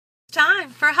Time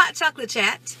for a hot chocolate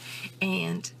chat.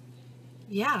 And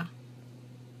yeah,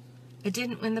 I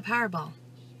didn't win the Powerball.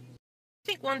 I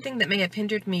think one thing that may have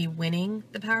hindered me winning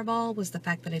the Powerball was the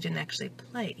fact that I didn't actually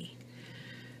play.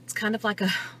 It's kind of like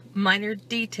a minor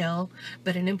detail,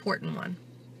 but an important one.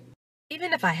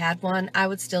 Even if I had one, I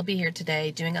would still be here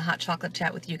today doing a hot chocolate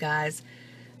chat with you guys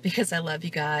because I love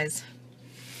you guys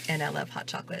and I love hot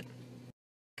chocolate.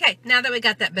 Okay, now that we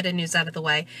got that bit of news out of the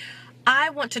way,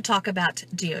 I want to talk about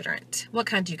deodorant. What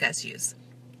kind do you guys use?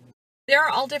 There are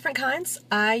all different kinds.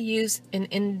 I use an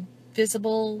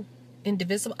indivisible.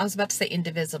 I was about to say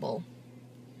indivisible.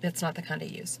 That's not the kind I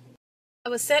use. I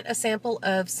was sent a sample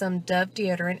of some Dove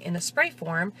deodorant in a spray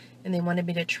form, and they wanted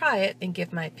me to try it and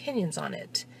give my opinions on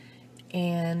it.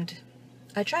 And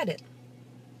I tried it.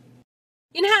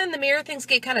 You know how in the mirror things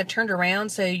get kind of turned around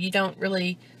so you don't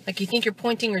really, like you think you're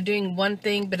pointing or doing one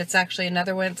thing, but it's actually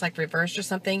another one. It's like reversed or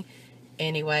something.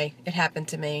 Anyway, it happened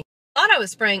to me. I thought I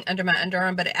was spraying under my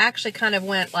underarm, but it actually kind of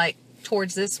went like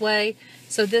towards this way.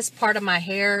 So this part of my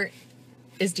hair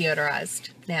is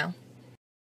deodorized now.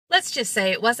 Let's just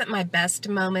say it wasn't my best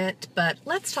moment, but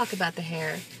let's talk about the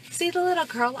hair. See the little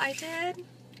curl I did?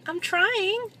 I'm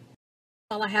trying.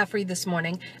 All I have for you this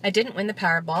morning. I didn't win the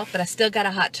Powerball, but I still got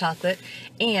a hot chocolate,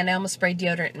 and I almost sprayed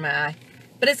deodorant in my eye.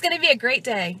 But it's going to be a great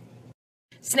day.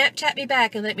 Snapchat me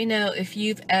back and let me know if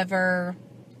you've ever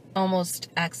almost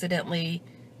accidentally,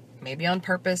 maybe on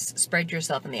purpose, sprayed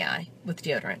yourself in the eye with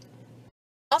deodorant.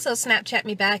 Also, Snapchat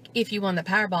me back if you won the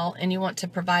Powerball and you want to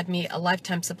provide me a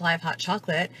lifetime supply of hot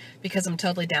chocolate, because I'm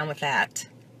totally down with that.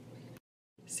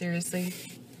 Seriously?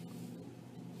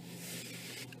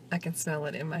 I can smell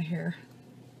it in my hair.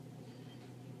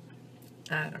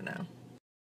 I don't know.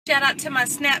 Shout out to my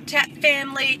Snapchat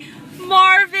family.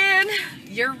 Marvin!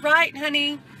 You're right,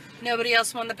 honey. Nobody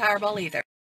else won the Powerball either.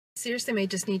 Seriously, may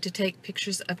just need to take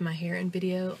pictures of my hair and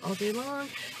video all day long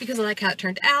because I like how it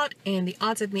turned out, and the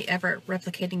odds of me ever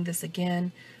replicating this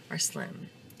again are slim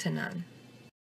to none.